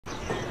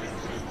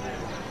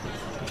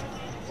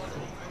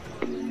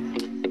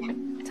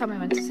Tell me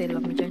when to say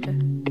love me, JeJe.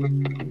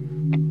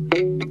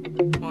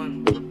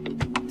 1, 2,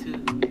 1, 2,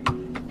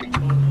 3.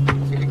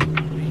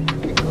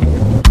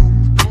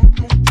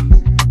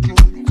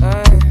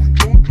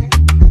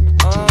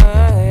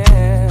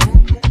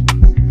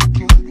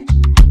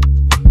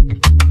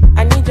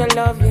 I need your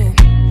loving,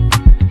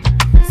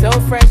 so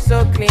fresh,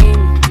 so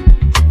clean.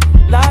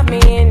 Love me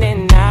in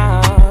and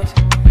out,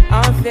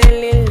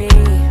 unfailingly,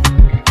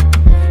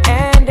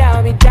 and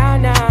I'll be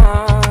down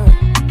now.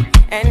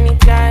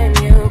 Anytime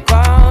you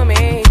call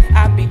me,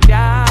 I'll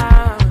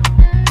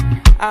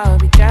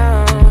be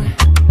down,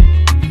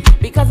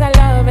 because I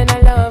love and I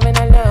love and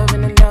I love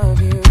and I love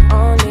you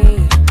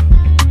only,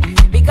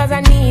 because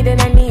I need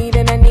and I need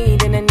and I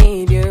need and I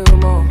need you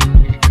more.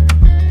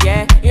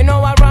 Yeah, you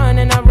know I run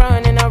and I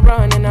run and I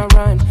run and I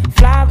run.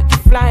 Fly with you,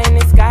 fly in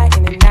the sky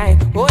in the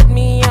night. Hold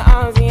me in your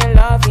arms and your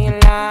love and your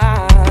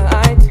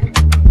light.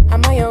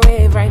 I'm on your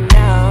wave right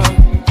now.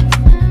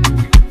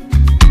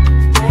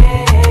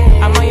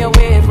 I'm on your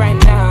wave right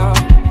now.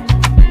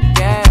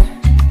 Yeah.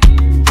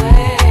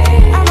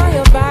 I'm on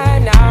your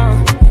vibe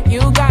now.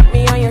 You got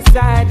me on your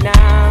side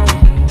now.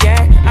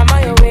 Yeah, I'm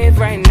on your wave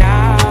right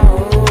now.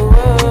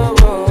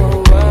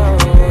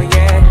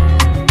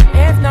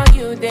 Yeah. If not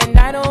you, then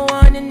I don't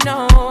wanna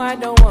know. I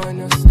don't want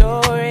no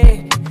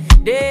story.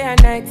 Day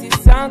and night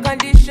is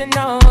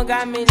unconditional.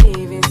 Got me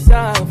living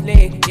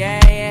softly.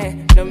 Yeah, yeah.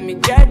 Love me,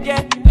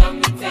 JeJe. Love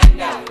me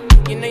tender.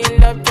 You know your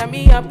love turn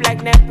me up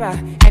like Nepa.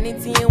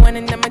 Anything you want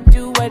and I'ma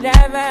do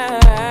whatever.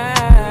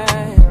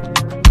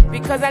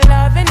 Because I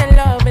love and I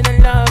love and I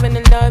love and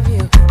I love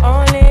you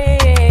only.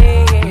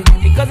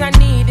 Because I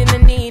need and I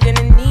need and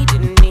I need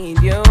and I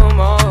need you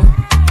more.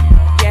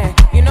 Yeah,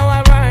 you know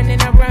I run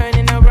and I run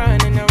and I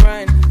run and I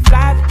run.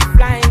 Fly with you,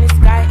 fly in the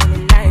sky in the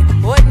night.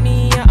 Hold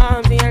me in your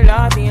arms and your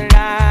love and your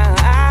light.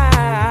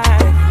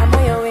 I'm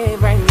on your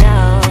wave right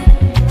now.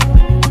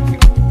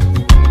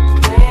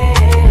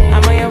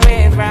 I'm on your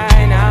wave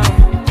right now.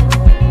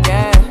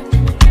 Yeah.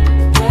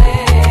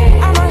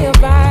 I'm on your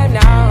vibe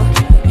now.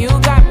 You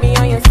got me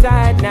on your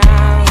side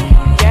now.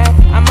 Yeah,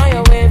 I'm on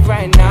your wave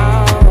right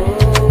now.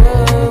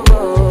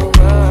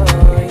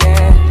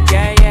 Yeah,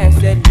 yeah, yeah.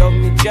 Said love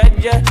me,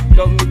 JeJe,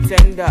 love me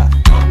tender.